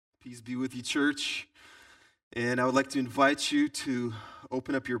Peace be with you, church. And I would like to invite you to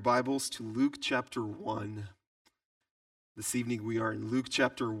open up your Bibles to Luke chapter 1. This evening we are in Luke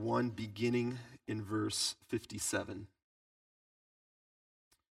chapter 1, beginning in verse 57.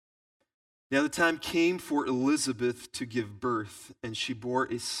 Now the time came for Elizabeth to give birth, and she bore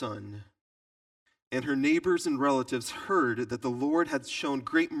a son. And her neighbors and relatives heard that the Lord had shown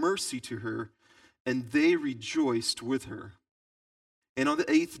great mercy to her, and they rejoiced with her. And on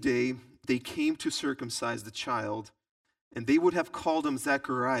the 8th day, they came to circumcise the child, and they would have called him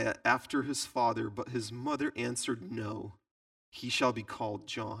Zechariah after his father, but his mother answered, "No, he shall be called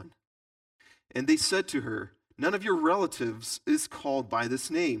John." And they said to her, "None of your relatives is called by this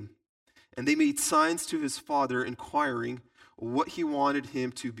name." And they made signs to his father, inquiring what he wanted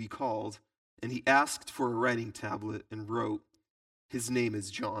him to be called. And he asked for a writing tablet and wrote, "His name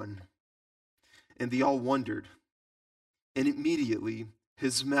is John." And they all wondered. And immediately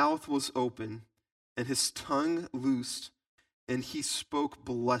his mouth was open and his tongue loosed, and he spoke,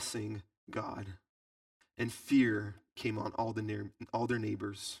 blessing God. And fear came on all their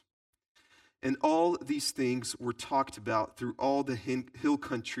neighbors. And all these things were talked about through all the hill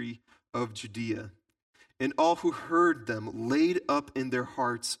country of Judea. And all who heard them laid up in their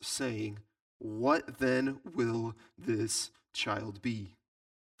hearts, saying, "What then will this child be?"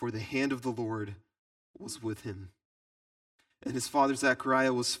 For the hand of the Lord was with him. And his father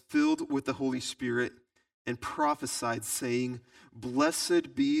Zechariah was filled with the Holy Spirit and prophesied, saying,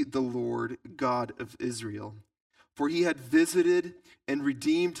 "Blessed be the Lord God of Israel, for he had visited and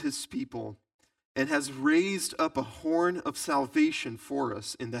redeemed his people, and has raised up a horn of salvation for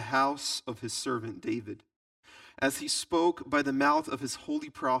us in the house of his servant David, as he spoke by the mouth of his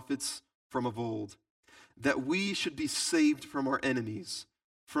holy prophets from of old, that we should be saved from our enemies,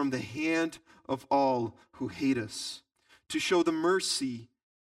 from the hand of all who hate us, to show the mercy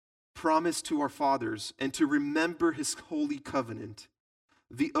promised to our fathers, and to remember his holy covenant,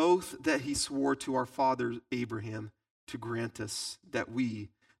 the oath that he swore to our father Abraham, to grant us that we,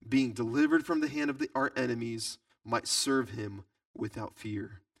 being delivered from the hand of our enemies, might serve him without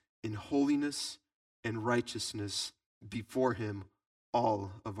fear, in holiness and righteousness before him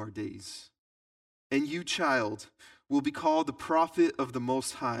all of our days. And you, child, will be called the prophet of the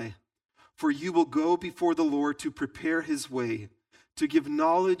Most High, for you will go before the Lord to prepare his way, to give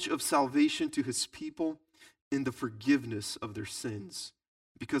knowledge of salvation to his people in the forgiveness of their sins,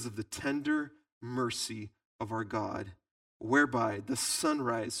 because of the tender mercy of our God, whereby the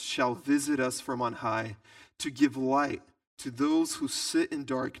sunrise shall visit us from on high, to give light to those who sit in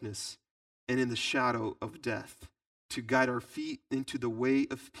darkness and in the shadow of death, to guide our feet into the way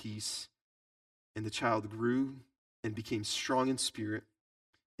of peace. And the child grew and became strong in spirit,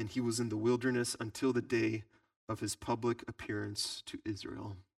 and he was in the wilderness until the day of his public appearance to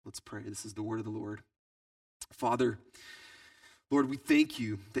Israel. Let's pray. This is the word of the Lord. Father, Lord, we thank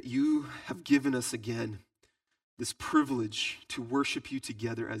you that you have given us again this privilege to worship you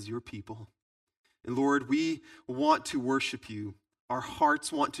together as your people. And Lord, we want to worship you. Our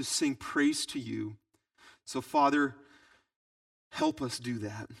hearts want to sing praise to you. So Father, help us do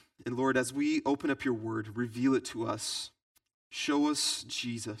that. And Lord, as we open up your word, reveal it to us. Show us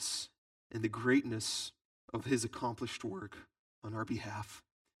Jesus and the greatness of his accomplished work on our behalf.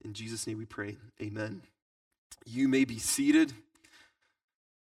 In Jesus' name we pray, amen. You may be seated.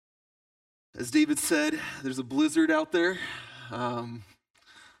 As David said, there's a blizzard out there. The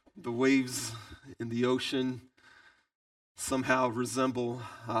waves in the ocean somehow resemble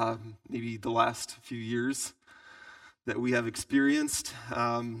maybe the last few years that we have experienced.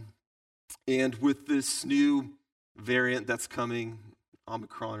 And with this new variant that's coming,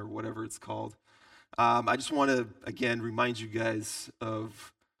 Omicron or whatever it's called, I just want to, again, remind you guys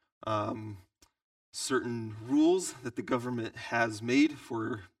of certain rules that the government has made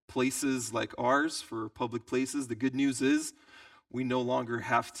for places like ours, for public places. The good news is we no longer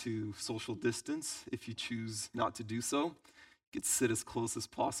have to social distance if you choose not to do so. You can sit as close as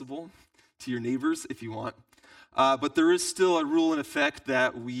possible to your neighbors if you want. But there is still a rule in effect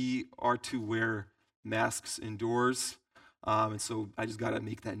that we are to wear masks indoors. And so I just got to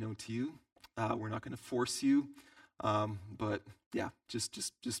make that known to you. We're not going to force you. But yeah,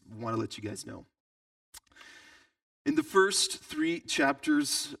 just want to let you guys know. In the first 3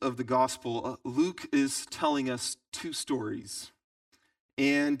 chapters of the gospel, Luke is telling us 2 stories.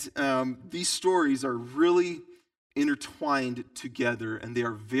 And these stories are really intertwined together, and they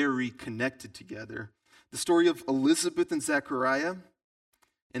are very connected together. The story of Elizabeth and Zechariah,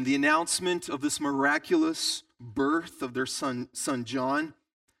 and the announcement of this miraculous birth of their son John,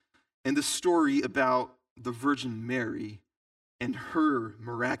 and the story about the Virgin Mary and her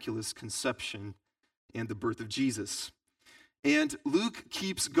miraculous conception and the birth of Jesus. And Luke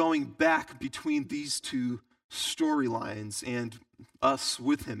keeps going back between these two storylines and us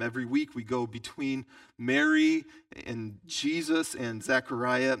with him. Every week we go between Mary and Jesus and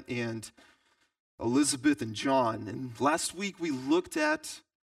Zechariah and Elizabeth and John. And last week we looked at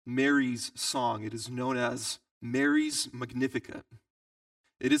Mary's song. It is known as Mary's Magnificat.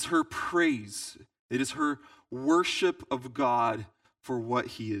 It is her praise. It is her worship of God for what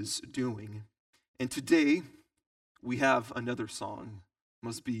he is doing. And today we have another song.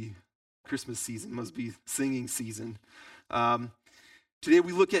 Must be Christmas season, must be singing season. Today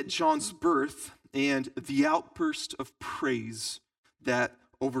we look at John's birth and the outburst of praise that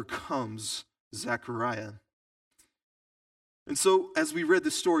overcomes Zechariah. And so as we read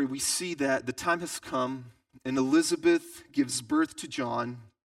the story, we see that the time has come and Elizabeth gives birth to John.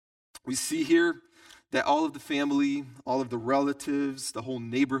 We see here that all of the family, all of the relatives, the whole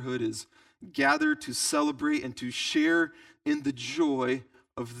neighborhood is gathered to celebrate and to share in the joy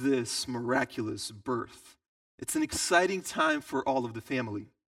of this miraculous birth. It's an exciting time for all of the family.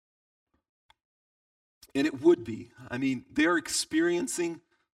 And it would be. I mean, they're experiencing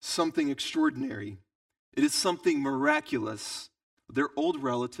something extraordinary. It is something miraculous. Their old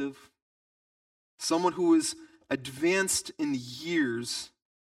relative, someone who is advanced in years,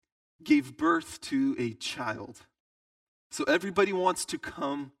 gave birth to a child. So everybody wants to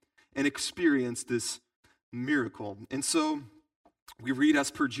come and experience this miracle. And so we read, as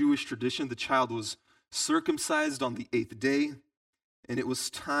per Jewish tradition, the child was circumcised on the 8th day, and it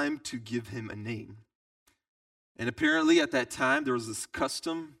was time to give him a name. And apparently at that time, there was this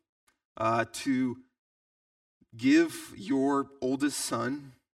custom to give your oldest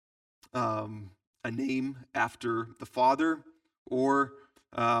son a name after the father or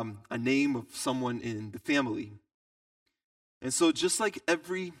a name of someone in the family. And so just like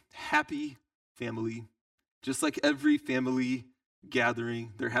every happy family, just like every family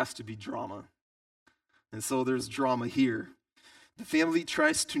gathering, there has to be drama. And so there's drama here. The family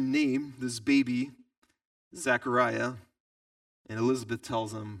tries to name this baby Zechariah, and Elizabeth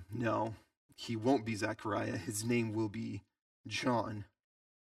tells him, no, he won't be Zechariah. His name will be John.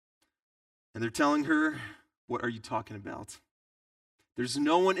 And they're telling her, what are you talking about? There's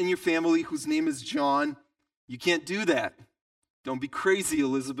no one in your family whose name is John. You can't do that. Don't be crazy,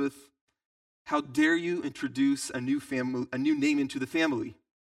 Elizabeth. How dare you introduce a new name into the family?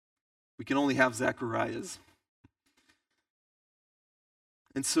 We can only have Zechariah's.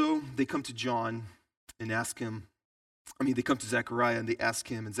 And so they come to John and ask him, they come to Zechariah and they ask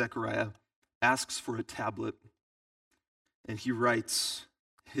him, and Zechariah asks for a tablet. And he writes,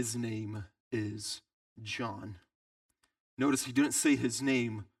 his name is John. Notice he didn't say his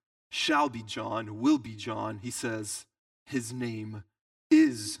name shall be John, will be John. He says his name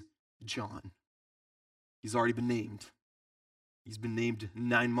is John. He's already been named. He's been named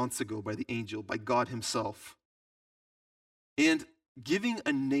 9 months ago by the angel, by God himself. And giving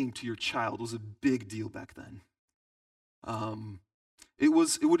a name to your child was a big deal back then. It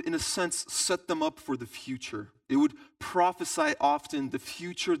would, in a sense, set them up for the future. It would prophesy often the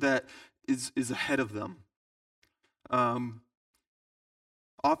future that is ahead of them.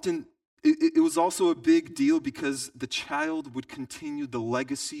 Often, it was also a big deal because the child would continue the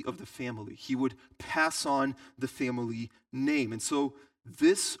legacy of the family. He would pass on the family name. And so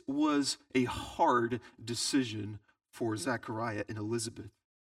this was a hard decision for Zechariah and Elizabeth.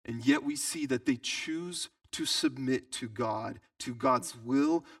 And yet we see that they choose to submit to God, to God's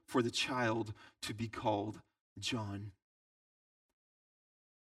will for the child to be called John.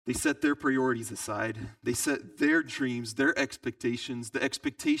 They set their priorities aside. They set their dreams, their expectations, the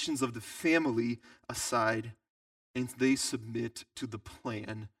expectations of the family aside, and they submit to the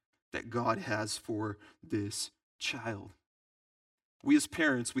plan that God has for this child. We as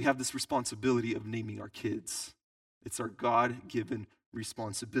parents, we have this responsibility of naming our kids. It's our God-given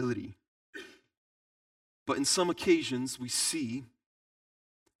responsibility. But in some occasions, we see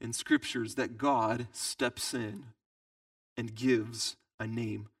in scriptures that God steps in and gives a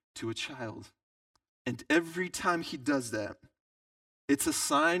name to a child. And every time he does that, it's a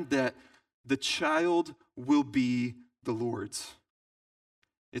sign that the child will be the Lord's.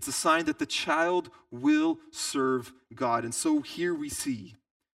 It's a sign that the child will serve God. And so here we see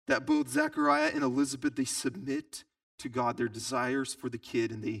that both Zechariah and Elizabeth, they submit to God their desires for the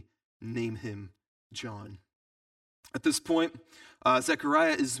kid, and they name him John. At this point,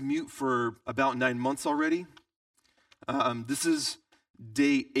 Zechariah is mute for about 9 months already. This is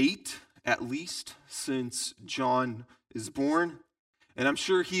day 8, at least, since John is born. And I'm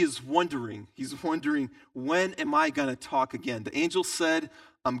sure he's wondering, when am I going to talk again? The angel said,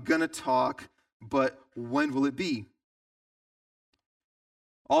 I'm going to talk, but when will it be?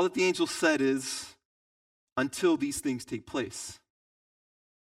 All that the angel said is, until these things take place.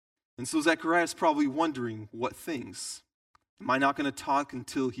 And so Zechariah is probably wondering, what things? Am I not going to talk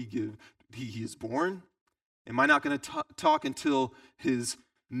until he is born? Am I not going to talk until his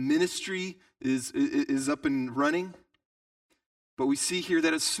ministry is up and running? But we see here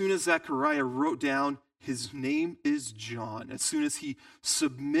that as soon as Zechariah wrote down, his name is John, as soon as he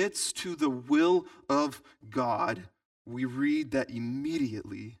submits to the will of God, we read that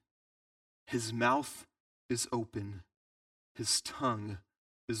immediately his mouth is open, his tongue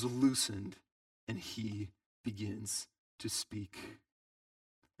is loosened, and he begins to speak.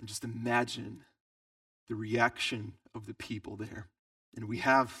 And just imagine the reaction of the people there. And we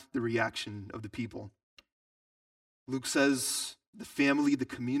have the reaction of the people. Luke says the family, the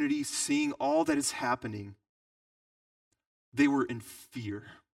community, seeing all that is happening, they were in fear.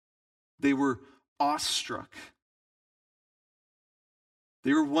 They were awestruck.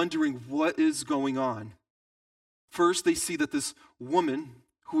 They were wondering what is going on. First, they see that this woman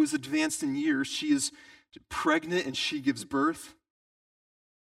who is advanced in years, she is pregnant and she gives birth.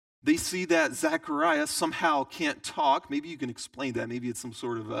 They see that Zechariah somehow can't talk. Maybe you can explain that. Maybe it's some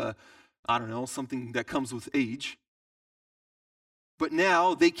sort of, something that comes with age. But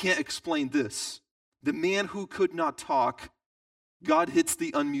now they can't explain this. The man who could not talk, God hits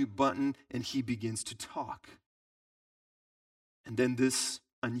the unmute button and he begins to talk. And then this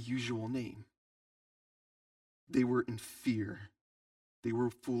unusual name. They were in fear. They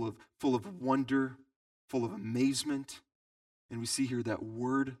were full of wonder, full of amazement. And we see here that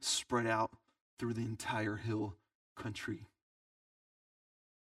word spread out through the entire hill country.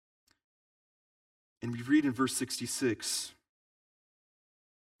 And we read in verse 66,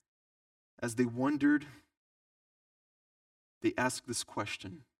 as they wondered, they asked this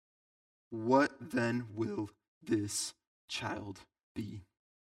question, what then will this child be?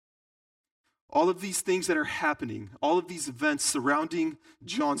 All of these things that are happening, all of these events surrounding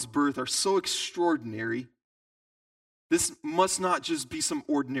John's birth are so extraordinary. This must not just be some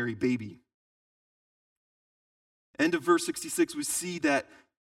ordinary baby. End of verse 66, we see that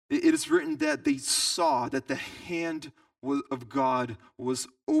it is written that they saw that the hand of God was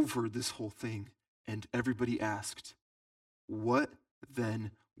over this whole thing. And everybody asked, what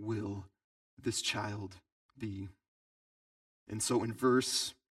then will this child be? And so in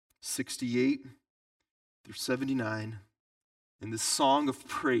verse 68 through 79, in this song of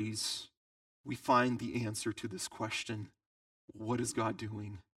praise, we find the answer to this question. What is God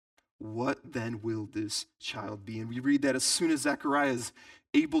doing? What then will this child be? And we read that as soon as Zechariah is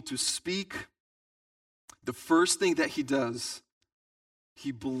able to speak, the first thing that he does,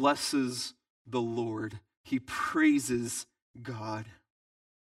 he blesses the Lord. He praises God.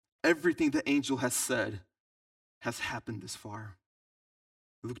 Everything the angel has said has happened this far.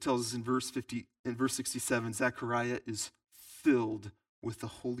 Luke tells us in verse 67, Zechariah is filled with the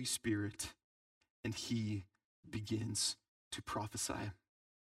Holy Spirit, and he begins to prophesy.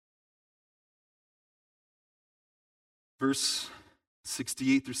 Verse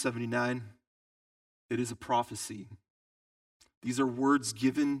 68 through 79, it is a prophecy. These are words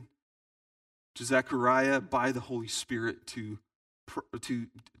given to Zechariah by the Holy Spirit to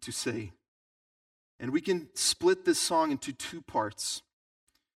say. And we can split this song into two parts.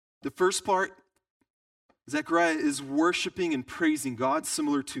 The first part, Zechariah is worshiping and praising God,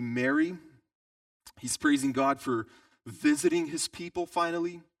 similar to Mary. He's praising God for visiting his people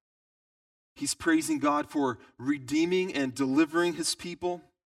finally. He's praising God for redeeming and delivering his people,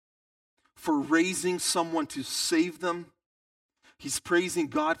 for raising someone to save them. He's praising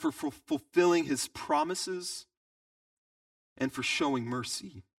God for fulfilling his promises and for showing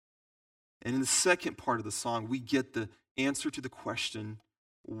mercy. And in the second part of the song, we get the answer to the question,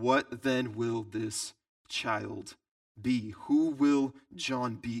 what then will this child be? Who will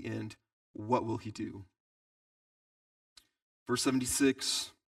John be and what will he do? Verse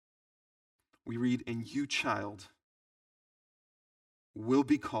 76, we read, and you, child, will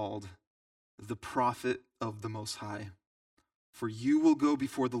be called the prophet of the Most High, for you will go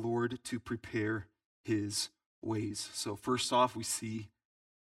before the Lord to prepare his ways. So first off, we see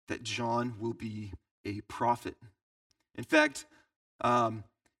that John will be a prophet. In fact,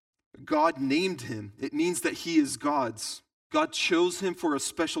 God named him. It means that he is God's. God chose him for a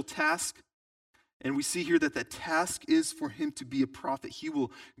special task. And we see here that that task is for him to be a prophet. He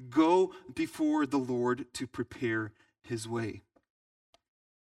will go before the Lord to prepare his way.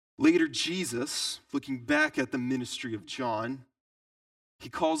 Later, Jesus, looking back at the ministry of John, He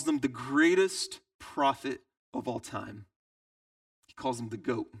calls them the greatest prophet of all time. He calls him the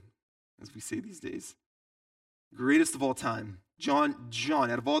GOAT, as we say these days. Greatest of all time. John,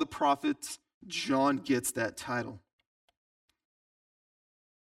 out of all the prophets, John gets that title.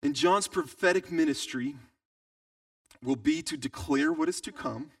 And John's prophetic ministry will be to declare what is to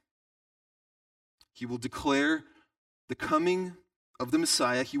come. He will declare the coming of the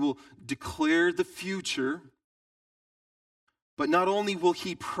Messiah. He will declare the future. But not only will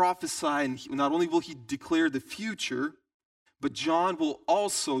he prophesy and not only will he declare the future, but John will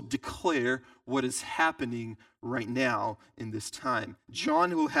also declare what is happening right now in this time.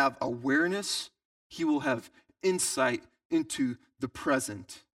 John will have awareness. He will have insight into the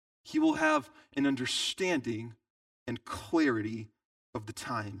present. He will have an understanding and clarity of the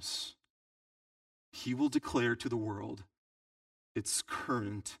times. He will declare to the world its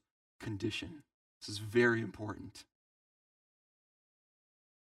current condition. This is very important.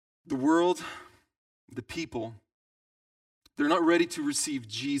 The world, the people, they're not ready to receive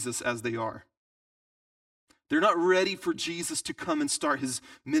Jesus as they are. They're not ready for Jesus to come and start his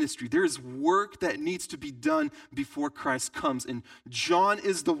ministry. There is work that needs to be done before Christ comes, and John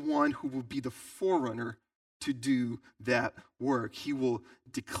is the one who will be the forerunner to do that work. He will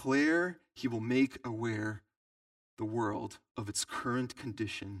declare, he will make aware the world of its current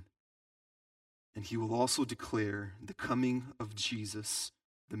condition, and he will also declare the coming of Jesus,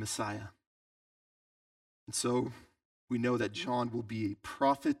 the Messiah. And so we know that John will be a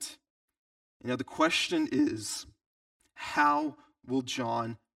prophet. And now the question is, how will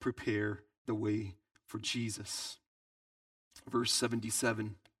John prepare the way for Jesus? Verse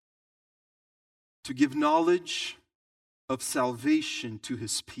 77. To give knowledge of salvation to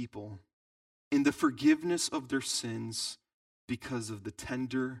his people in the forgiveness of their sins because of the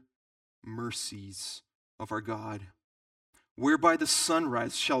tender mercies of our God, whereby the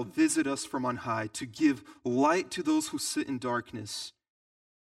sunrise shall visit us from on high to give light to those who sit in darkness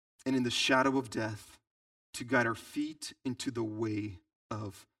and in the shadow of death, to guide our feet into the way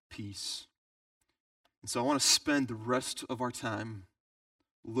of peace. And so I want to spend the rest of our time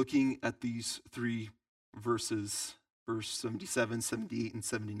looking at these three verses, verse 77, 78, and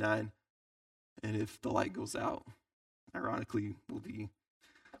 79. And if the light goes out, ironically, we'll be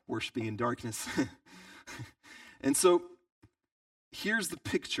worshiping in darkness. And so here's the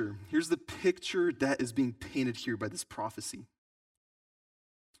picture. Here's the picture that is being painted here by this prophecy.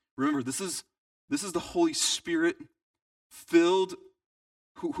 Remember, this is the Holy Spirit filled,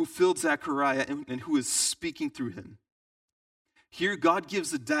 who filled Zechariah and who is speaking through him. Here, God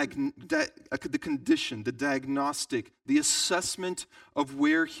gives the condition, the diagnostic, the assessment of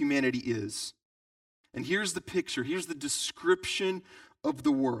where humanity is. And here's the picture. Here's the description of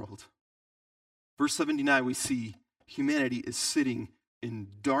the world. Verse 79, we see humanity is sitting in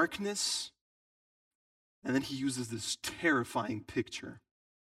darkness, and then he uses this terrifying picture.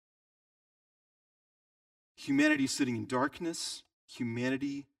 Humanity is sitting in darkness.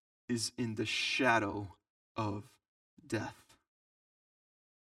 Humanity is in the shadow of death.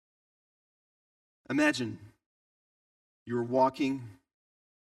 Imagine you're walking.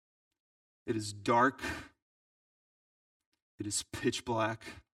 It is dark. It is pitch black.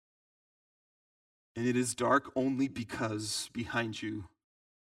 And it is dark only because behind you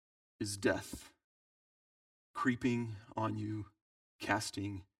is death, creeping on you,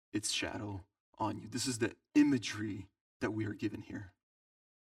 casting its shadow on you. This is the imagery that we are given here.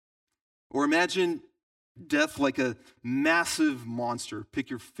 Or imagine death like a massive monster. Pick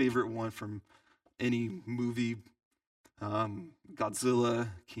your favorite one from any movie. Godzilla,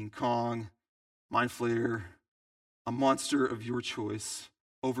 King Kong, Mind Flayer, a monster of your choice,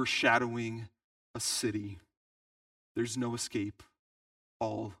 overshadowing a city. There's no escape.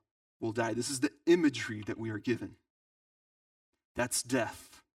 All will die. This is the imagery that we are given. That's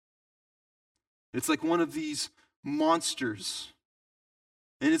death. It's like one of these monsters.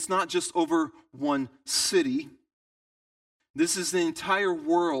 And it's not just over one city. This is the entire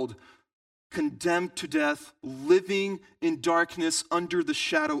world condemned to death, living in darkness under the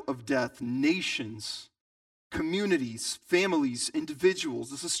shadow of death. Nations, communities, families,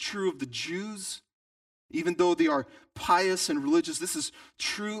 individuals. This is true of the Jews. Even though they are pious and religious, this is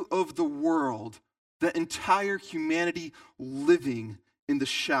true of the world. The entire humanity living in the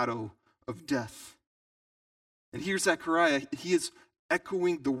shadow of death. And here's Zechariah. He is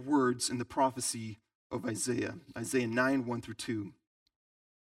echoing the words in the prophecy of Isaiah. Isaiah 9, 1 through 2.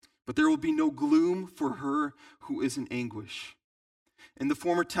 But there will be no gloom for her who is in anguish. In the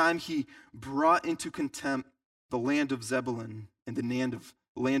former time, he brought into contempt the land of Zebulun and the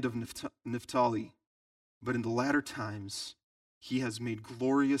land of Naphtali. But in the latter times, He has made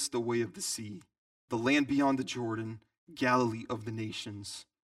glorious the way of the sea, the land beyond the Jordan, Galilee of the nations.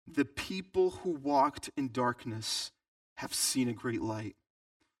 The people who walked in darkness have seen a great light.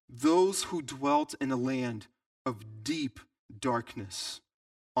 Those who dwelt in a land of deep darkness,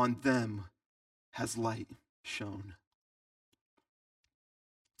 on them has light shone.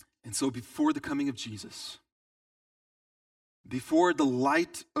 And so before the coming of Jesus, before the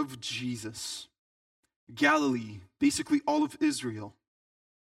light of Jesus, Galilee, basically all of Israel,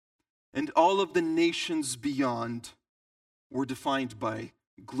 and all of the nations beyond were defined by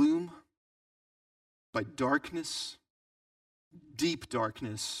gloom, by darkness, deep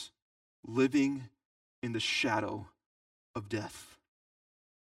darkness, living in the shadow of death.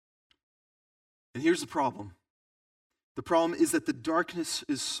 And here's the problem. The problem is that the darkness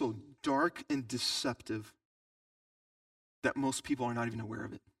is so dark and deceptive that most people are not even aware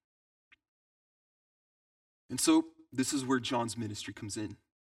of it. And so this is where John's ministry comes in.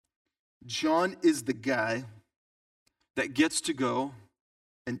 John is the guy that gets to go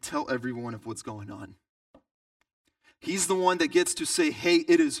and tell everyone of what's going on. He's the one that gets to say, hey,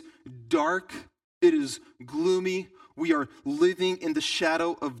 it is dark, it is gloomy, we are living in the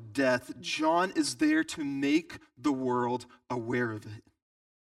shadow of death. John is there to make the world aware of it.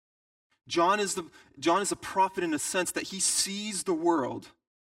 John is a prophet in a sense that he sees the world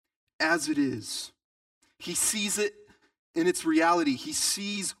as it is. He sees it in its reality. He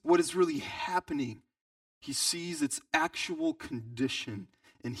sees what is really happening. He sees its actual condition,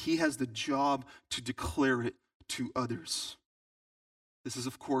 and he has the job to declare it to others. This is,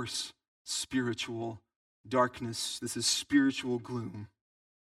 of course, spiritual darkness. This is spiritual gloom.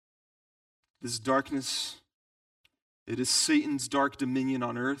 This darkness, it is Satan's dark dominion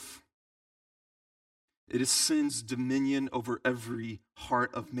on earth. It is sin's dominion over every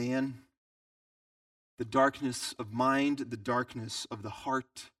heart of man. The darkness of mind, the darkness of the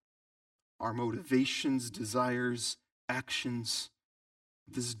heart, our motivations, desires, actions.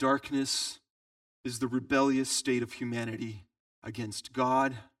 This darkness is the rebellious state of humanity against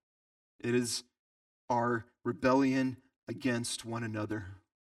God. It is our rebellion against one another.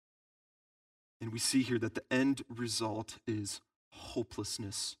 And we see here that the end result is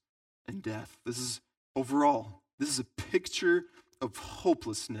hopelessness and death. This is a picture of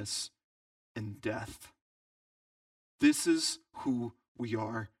hopelessness and death. This is who we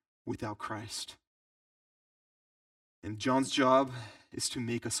are without Christ. And John's job is to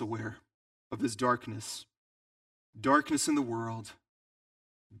make us aware of this darkness. Darkness in the world,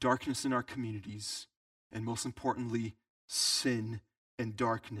 darkness in our communities, and most importantly, sin and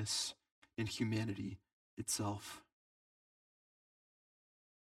darkness in humanity itself.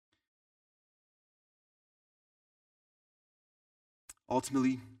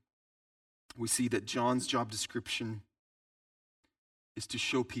 Ultimately, we see that John's job description is to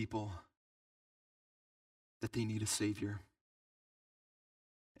show people that they need a Savior.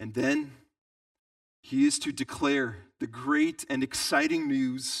 And then he is to declare the great and exciting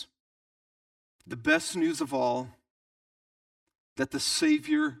news, the best news of all, that the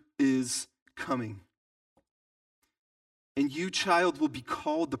Savior is coming. And you, child, will be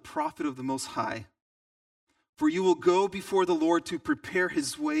called the prophet of the Most High. For you will go before the Lord to prepare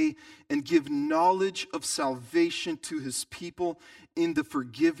his way and give knowledge of salvation to his people in the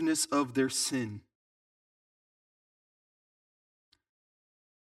forgiveness of their sin.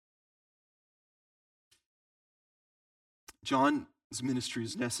 John's ministry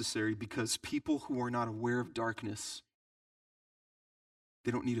is necessary because people who are not aware of darkness,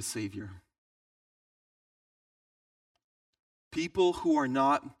 they don't need a Savior. People who are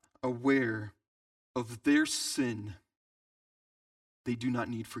not aware of their sin, they do not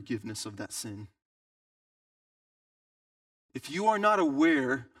need forgiveness of that sin. If you are not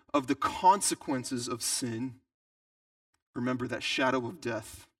aware of the consequences of sin, remember that shadow of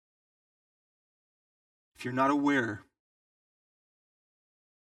death. If you're not aware,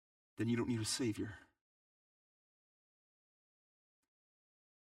 then you don't need a Savior.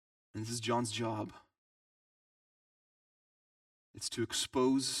 And this is John's job. It's to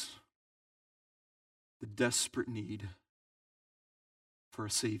expose the desperate need for a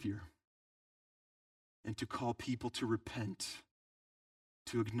Savior and to call people to repent,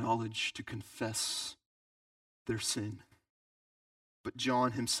 to acknowledge, to confess their sin. But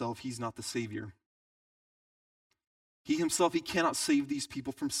John himself, he's not the Savior. He himself, he cannot save these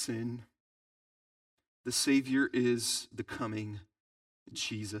people from sin. The Savior is the coming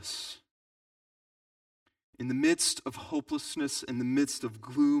Jesus. In the midst of hopelessness, in the midst of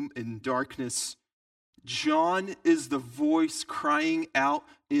gloom and darkness, John is the voice crying out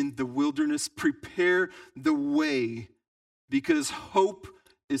in the wilderness, prepare the way, because hope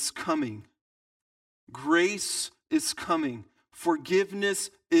is coming. Grace is coming. Forgiveness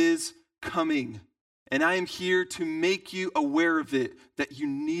is coming. And I am here to make you aware of it, that you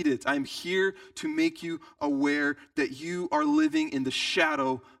need it. I'm here to make you aware that you are living in the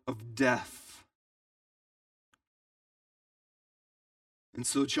shadow of death. And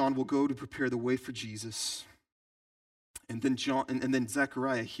so John will go to prepare the way for Jesus. And then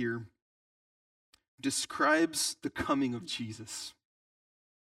Zechariah here describes the coming of Jesus.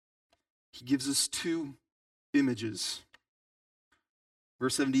 He gives us two images.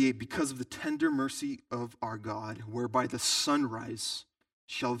 Verse 78, because of the tender mercy of our God, whereby the sunrise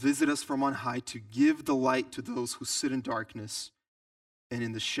shall visit us from on high to give the light to those who sit in darkness and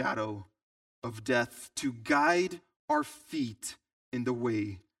in the shadow of death, to guide our feet in the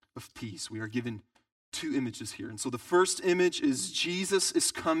way of peace. We are given two images here. And so the first image is Jesus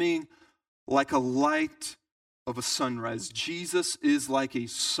is coming like a light of a sunrise. Jesus is like a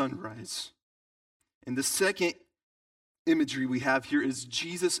sunrise. And the second imagery we have here is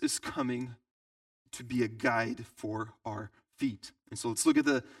Jesus is coming to be a guide for our feet. And so let's look at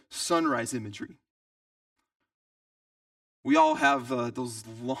the sunrise imagery. We all have those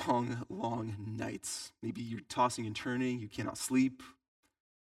long, long nights. Maybe you're tossing and turning, you cannot sleep.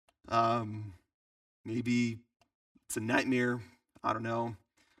 Maybe it's a nightmare, I don't know.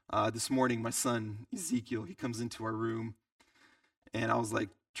 This morning, my son, Ezekiel, he comes into our room, and I was like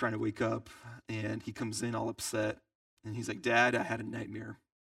trying to wake up, and he comes in all upset, and he's like, Dad, I had a nightmare.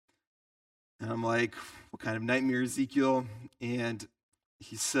 And I'm like, what kind of nightmare, Ezekiel? And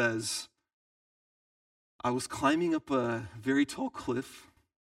he says, I was climbing up a very tall cliff,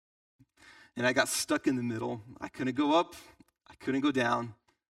 and I got stuck in the middle. I couldn't go up, I couldn't go down,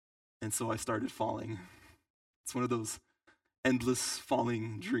 and so I started falling. It's one of those endless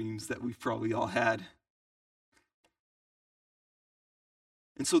falling dreams that we've probably all had.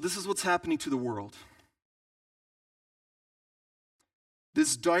 And so this is what's happening to the world.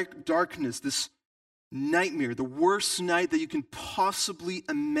 This darkness, this nightmare, the worst night that you can possibly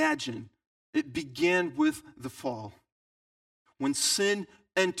imagine, it began with the fall. When sin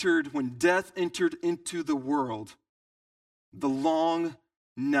entered, when death entered into the world, the long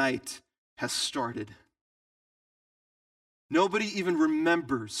night has started. Nobody even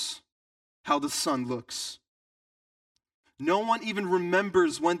remembers how the sun looks. No one even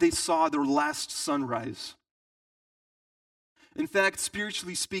remembers when they saw their last sunrise. In fact,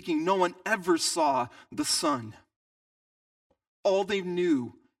 spiritually speaking, no one ever saw the sun. All they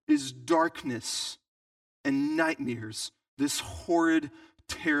knew is darkness and nightmares, this horrid,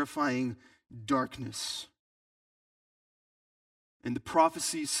 terrifying darkness. And the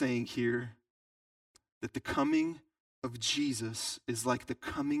prophecy is saying here that the coming of Jesus is like the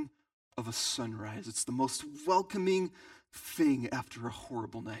coming of a sunrise. It's the most welcoming thing after a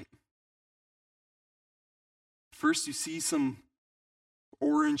horrible night. First, you see some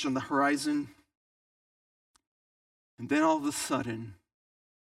orange on the horizon, and then all of a sudden,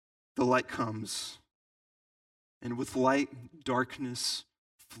 the light comes. And with light, darkness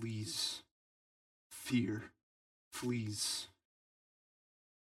flees. Fear flees.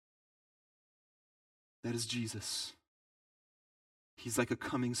 That is Jesus. He's like a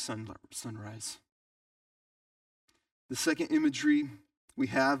coming sunrise. The second imagery we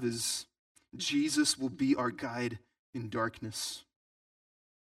have is Jesus will be our guide in darkness.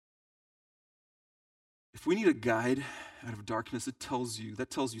 If we need a guide out of darkness, that tells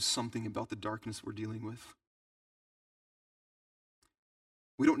you something about the darkness we're dealing with.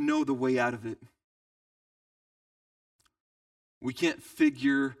 We don't know the way out of it. We can't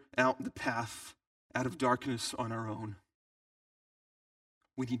figure out the path out of darkness on our own.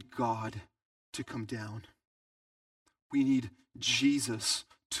 We need God to come down. We need Jesus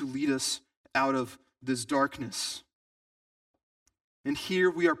to lead us out of this darkness. And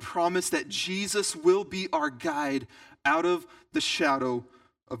here we are promised that Jesus will be our guide out of the shadow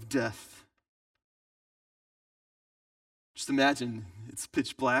of death. Just imagine, it's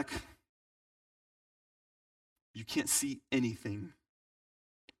pitch black. You can't see anything.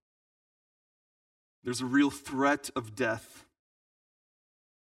 There's a real threat of death.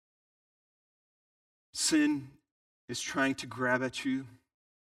 Sin is trying to grab at you,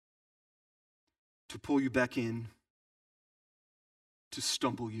 to pull you back in, to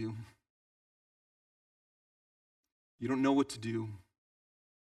stumble you. You don't know what to do.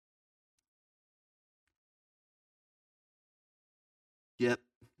 Yet,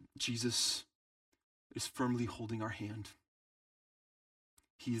 Jesus is firmly holding our hand.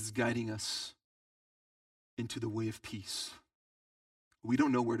 He is guiding us into the way of peace. We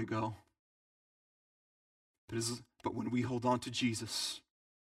don't know where to go. But when we hold on to Jesus,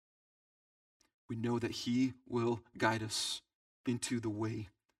 we know that he will guide us into the way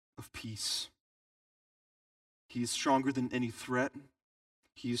of peace. He is stronger than any threat.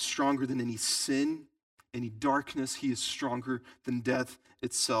 He is stronger than any sin, any darkness. He is stronger than death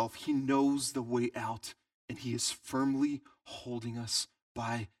itself. He knows the way out, and he is firmly holding us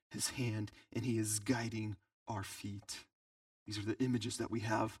by his hand, and he is guiding our feet. These are the images that we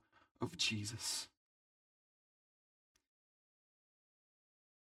have of Jesus.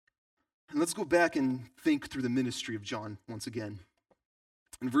 And let's go back and think through the ministry of John once again.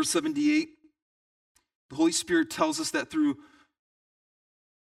 In verse 78, the Holy Spirit tells us that through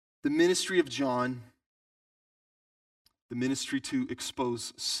the ministry of John, the ministry to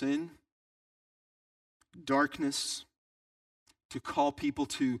expose sin, darkness, to call people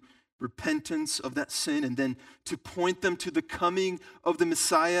to repentance of that sin, and then to point them to the coming of the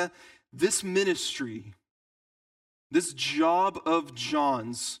Messiah, this ministry, this job of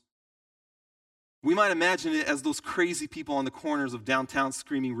John's, we might imagine it as those crazy people on the corners of downtown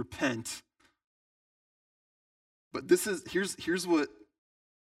screaming, "Repent." But here's what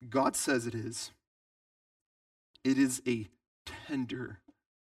God says it is. It is a tender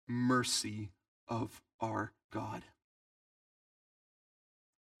mercy of our God.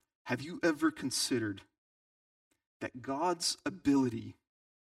 Have you ever considered that God's ability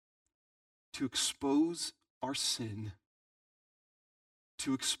to expose our sin,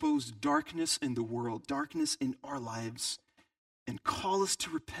 to expose darkness in the world, darkness in our lives, and call us to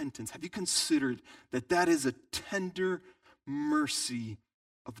repentance, have you considered that that is a tender mercy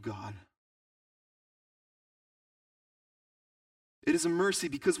of God? It is a mercy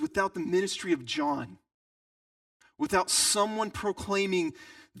because without the ministry of John, without someone proclaiming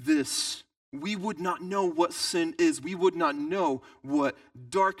this, we would not know what sin is. We would not know what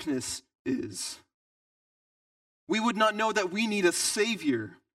darkness is. We would not know that we need a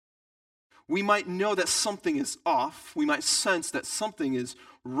Savior. We might know that something is off. We might sense that something is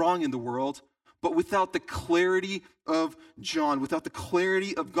wrong in the world. But without the clarity of John, without the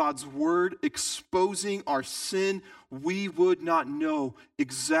clarity of God's word exposing our sin, we would not know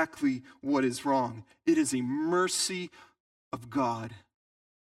exactly what is wrong. It is a mercy of God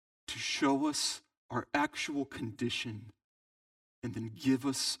to show us our actual condition and then give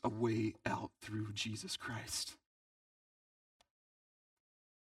us a way out through Jesus Christ.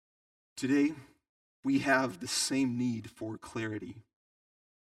 Today, we have the same need for clarity.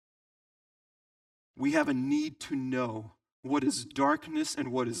 We have a need to know what is darkness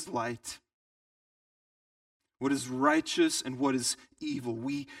and what is light, what is righteous and what is evil.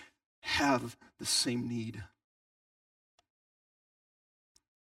 We have the same need.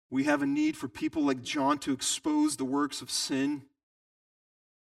 We have a need for people like John to expose the works of sin.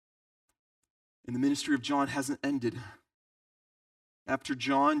 And the ministry of John hasn't ended. After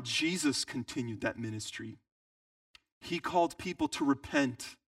John, Jesus continued that ministry. He called people to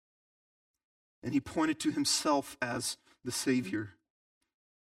repent, and he pointed to himself as the Savior.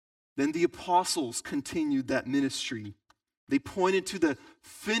 Then the apostles continued that ministry. They pointed to the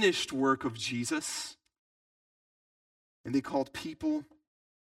finished work of Jesus, and they called people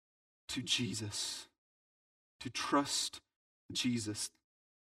to Jesus, to trust Jesus.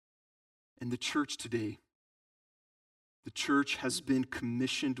 And the church today, the church has been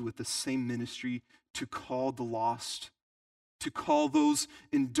commissioned with the same ministry to call the lost, to call those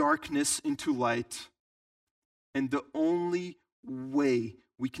in darkness into light. And the only way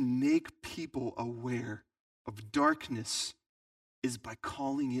we can make people aware of darkness is by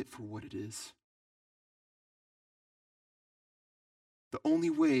calling it for what it is. The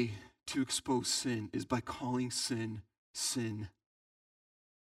only way to expose sin is by calling sin, sin.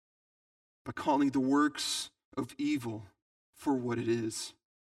 By calling the works of evil for what it is.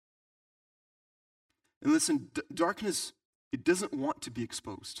 And listen, darkness, it doesn't want to be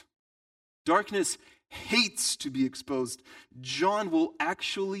exposed. Darkness hates to be exposed. John will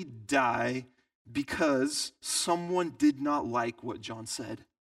actually die because someone did not like what John said.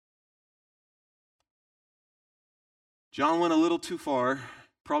 John went a little too far.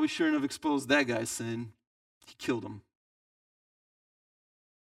 Probably shouldn't have exposed that guy's sin. He killed him.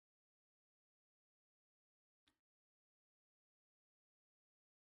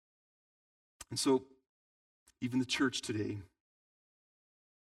 And so, even the church today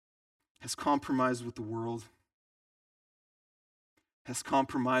has compromised with the world, has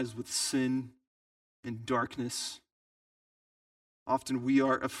compromised with sin and darkness. Often we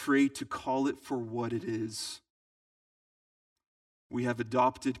are afraid to call it for what it is. We have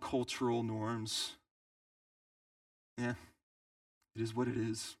adopted cultural norms. Yeah, it is what it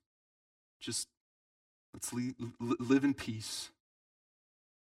is. Just Let's live in peace.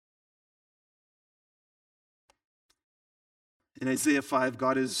 In Isaiah 5,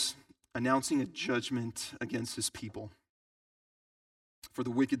 God is announcing a judgment against his people for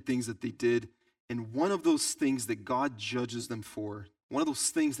the wicked things that they did. And one of those things that God judges them for, one of those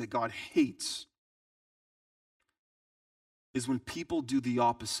things that God hates, is when people do the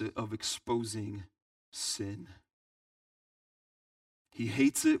opposite of exposing sin. He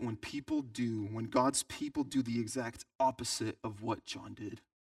hates it when God's people do the exact opposite of what John did.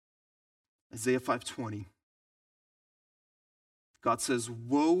 Isaiah 5:20. God says,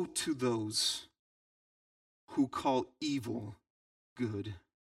 "Woe to those who call evil good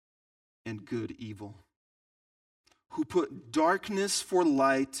and good evil, who put darkness for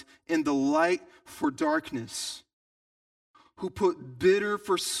light and the light for darkness, who put bitter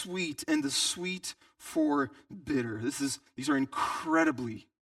for sweet and the sweet for bitter." These are incredibly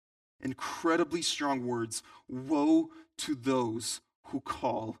strong words. Woe to those who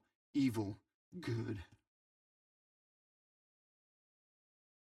call evil good.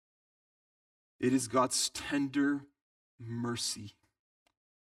 It is God's tender mercy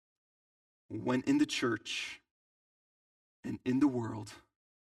when in the church and in the world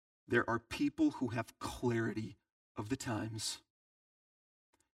there are people who have clarity of the times.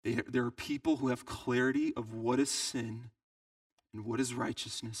 There are people who have clarity of what is sin and what is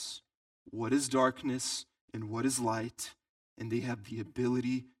righteousness, what is darkness and what is light, and they have the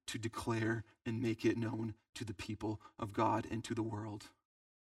ability to declare and make it known to the people of God and to the world.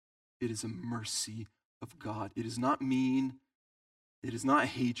 It is a mercy of God. It is not mean. It is not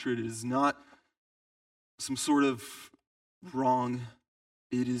hatred. It is not some sort of wrong.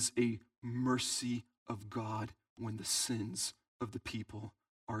 It is a mercy of God when the sins of the people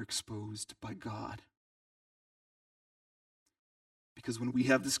are exposed by God. Because when we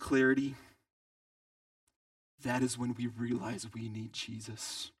have this clarity, that is when we realize we need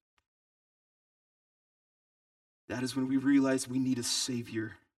Jesus. That is when we realize we need a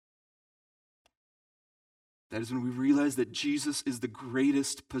Savior. That is when we realize that Jesus is the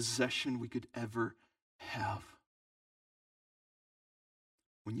greatest possession we could ever have.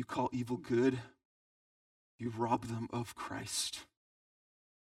 When you call evil good, you rob them of Christ.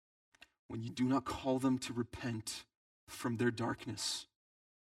 When you do not call them to repent from their darkness,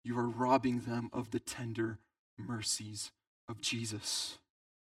 you are robbing them of the tender mercies of Jesus.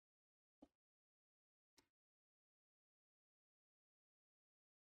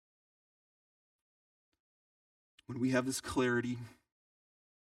 When we have this clarity,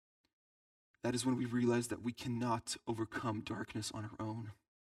 that is when we realize that we cannot overcome darkness on our own.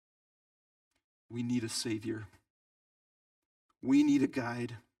 We need a Savior. We need a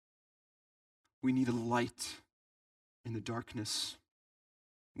guide. We need a light in the darkness.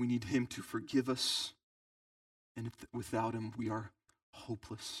 We need him to forgive us. And without him, we are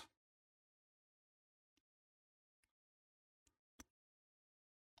hopeless.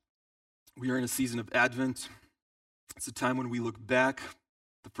 We are in a season of Advent. It's a time when we look back,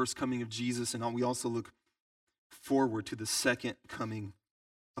 the first coming of Jesus, and we also look forward to the second coming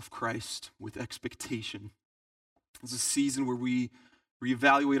of Christ with expectation. It's a season where we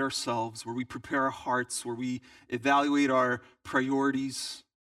reevaluate ourselves, where we prepare our hearts, where we evaluate our priorities.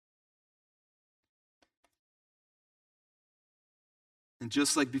 And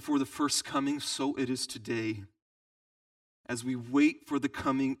just like before the first coming, so it is today. As we wait for the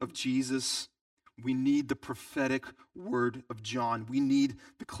coming of Jesus, we need the prophetic word of John. We need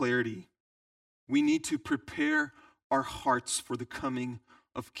the clarity. We need to prepare our hearts for the coming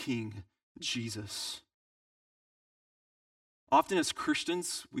of King Jesus. Often as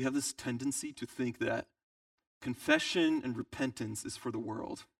Christians, we have this tendency to think that confession and repentance is for the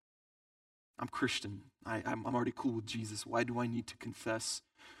world. I'm Christian. I'm already cool with Jesus. Why do I need to confess?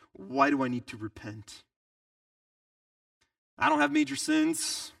 Why do I need to repent? I don't have major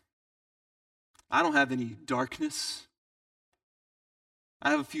sins. I don't have any darkness.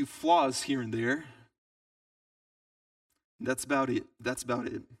 I have a few flaws here and there. That's about it.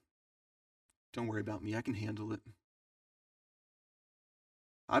 Don't worry about me. I can handle it.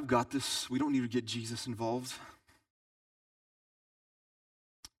 I've got this. We don't need to get Jesus involved.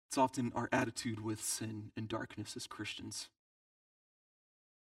 It's often our attitude with sin and darkness as Christians.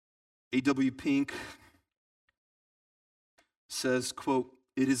 A.W. Pink says, quote,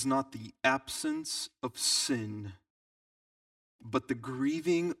 "It is not the absence of sin, but the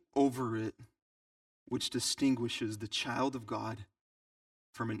grieving over it which distinguishes the child of God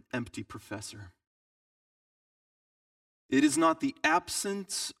from an empty professor." It is not the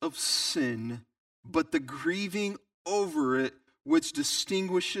absence of sin, but the grieving over it which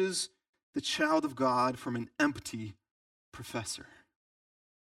distinguishes the child of God from an empty professor.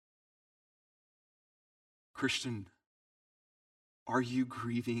 Christian, are you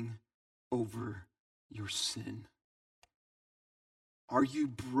grieving over your sin? Are you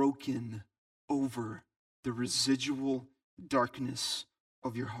broken over the residual darkness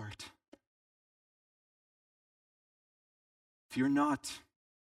of your heart? If you're not,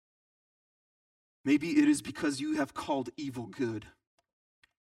 maybe it is because you have called evil good.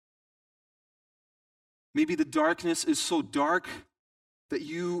 Maybe the darkness is so dark that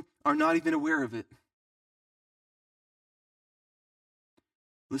you are not even aware of it.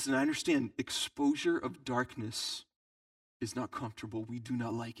 Listen, I understand exposure of darkness is not comfortable. We do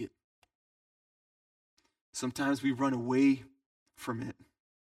not like it. Sometimes we run away from it.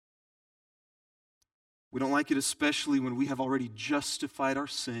 We don't like it especially when we have already justified our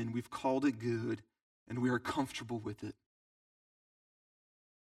sin, we've called it good, and we are comfortable with it.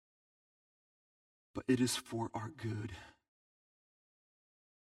 But it is for our good.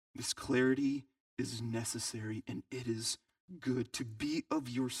 This clarity is necessary, and it is good to be of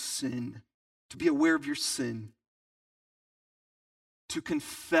your sin, to be aware of your sin, to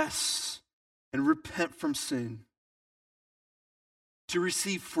confess and repent from sin, to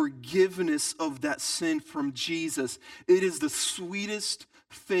receive forgiveness of that sin from Jesus. It is the sweetest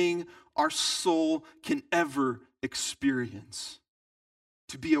thing our soul can ever experience.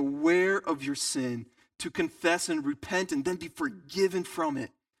 To be aware of your sin, to confess and repent, and then be forgiven from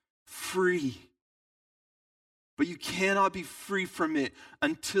it, free. But you cannot be free from it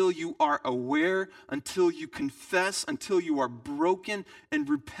until you are aware, until you confess, until you are broken and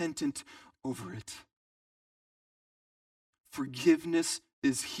repentant over it. Forgiveness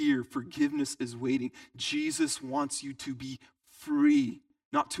is here. Forgiveness is waiting. Jesus wants you to be free,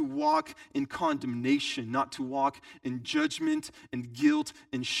 not to walk in condemnation, not to walk in judgment and guilt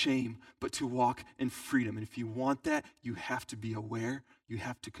and shame, but to walk in freedom. And if you want that, you have to be aware, you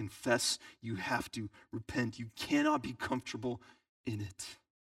have to confess, you have to repent. You cannot be comfortable in it.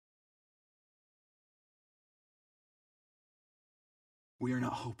 We are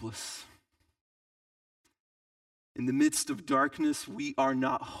not hopeless. In the midst of darkness, we are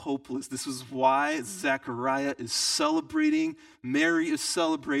not hopeless. This is why Zechariah is celebrating, Mary is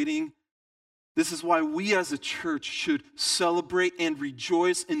celebrating. This is why we as a church should celebrate and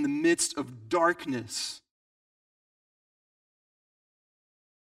rejoice in the midst of darkness.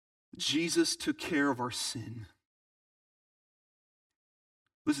 Jesus took care of our sin.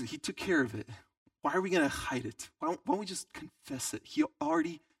 Listen, he took care of it. Why are we going to hide it? Why don't we just confess it? He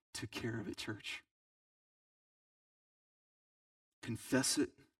already took care of it, church. Confess it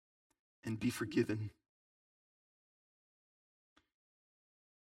and be forgiven.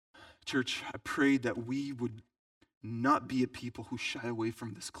 Church, I pray that we would not be a people who shy away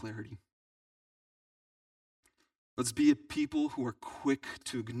from this clarity. Let's be a people who are quick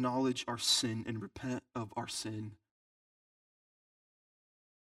to acknowledge our sin and repent of our sin.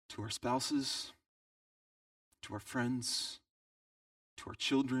 To our spouses, to our friends, to our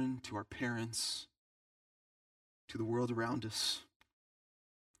children, to our parents, to the world around us.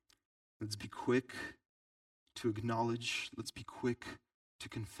 Let's be quick to acknowledge. Let's be quick to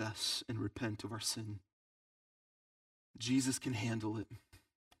confess and repent of our sin. Jesus can handle it.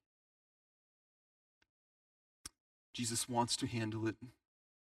 Jesus wants to handle it.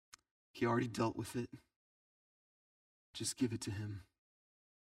 He already dealt with it. Just give it to him.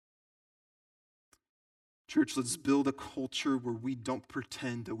 Church, let's build a culture where we don't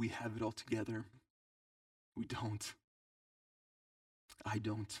pretend that we have it all together. We don't. I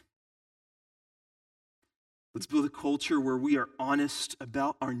don't. Let's build a culture where we are honest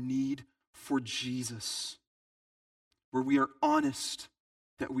about our need for Jesus, where we are honest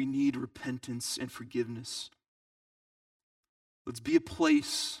that we need repentance and forgiveness. Let's be a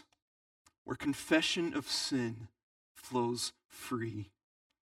place where confession of sin flows free,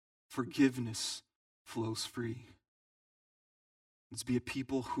 forgiveness flows free. Let's be a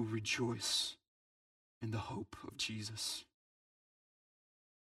people who rejoice in the hope of Jesus.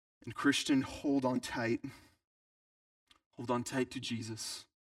 And Christian, hold on tight. Hold on tight to Jesus.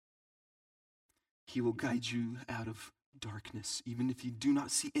 He will guide you out of darkness, even if you do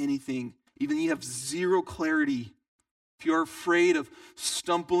not see anything, even if you have zero clarity. If you're afraid of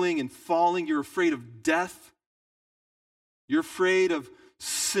stumbling and falling, you're afraid of death, you're afraid of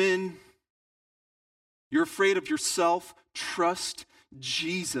sin, you're afraid of yourself, trust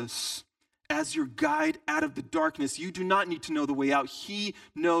Jesus as your guide out of the darkness. You do not need to know the way out. He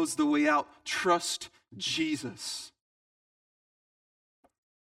knows the way out. Trust Jesus.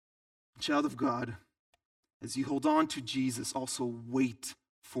 Child of God, as you hold on to Jesus, also wait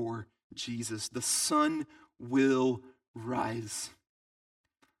for Jesus. The sun will rise.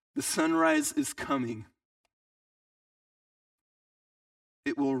 The sunrise is coming.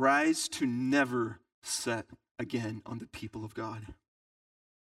 It will rise to never set again on the people of God.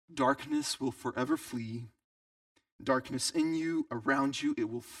 Darkness will forever flee. Darkness in you, around you, it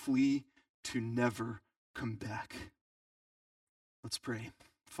will flee to never come back. Let's pray.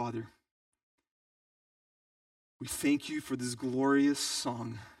 Father, we thank you for this glorious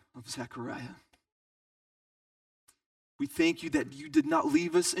song of Zechariah. We thank you that you did not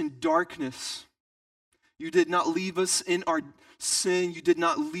leave us in darkness. You did not leave us in our sin. You did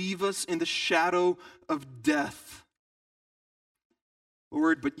not leave us in the shadow of death.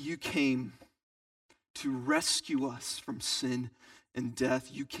 Lord, but you came to rescue us from sin and death.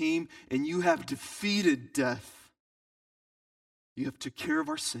 You came and you have defeated death. You have took care of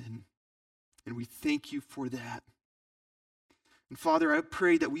our sin, and we thank you for that. And Father, I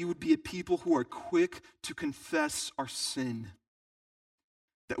pray that we would be a people who are quick to confess our sin,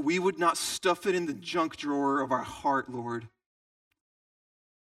 that we would not stuff it in the junk drawer of our heart, Lord,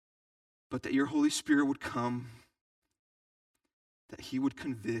 but that your Holy Spirit would come, that he would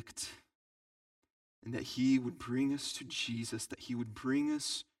convict, and that he would bring us to Jesus, that he would bring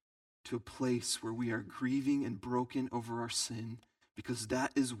us to a place where we are grieving and broken over our sin, because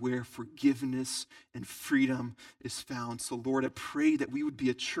that is where forgiveness and freedom is found. So Lord, I pray that we would be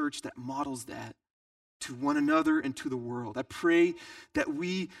a church that models that to one another and to the world. I pray that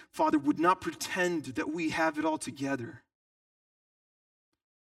we, Father, would not pretend that we have it all together.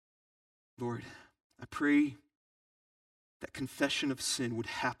 Lord, I pray that confession of sin would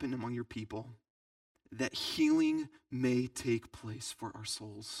happen among your people, that healing may take place for our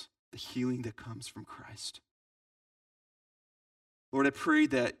souls, the healing that comes from Christ. Lord, I pray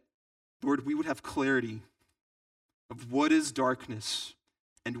that, Lord, we would have clarity of what is darkness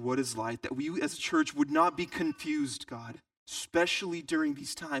and what is light, that we as a church would not be confused, God, especially during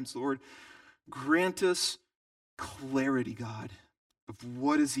these times. Lord, grant us clarity, God, of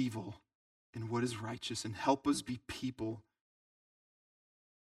what is evil and what is righteous, and help us be people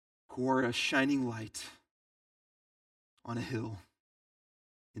who are a shining light on a hill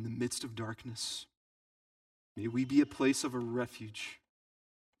in the midst of darkness. May we be a place of a refuge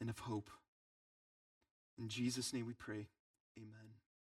and of hope. In Jesus' name we pray. Amen.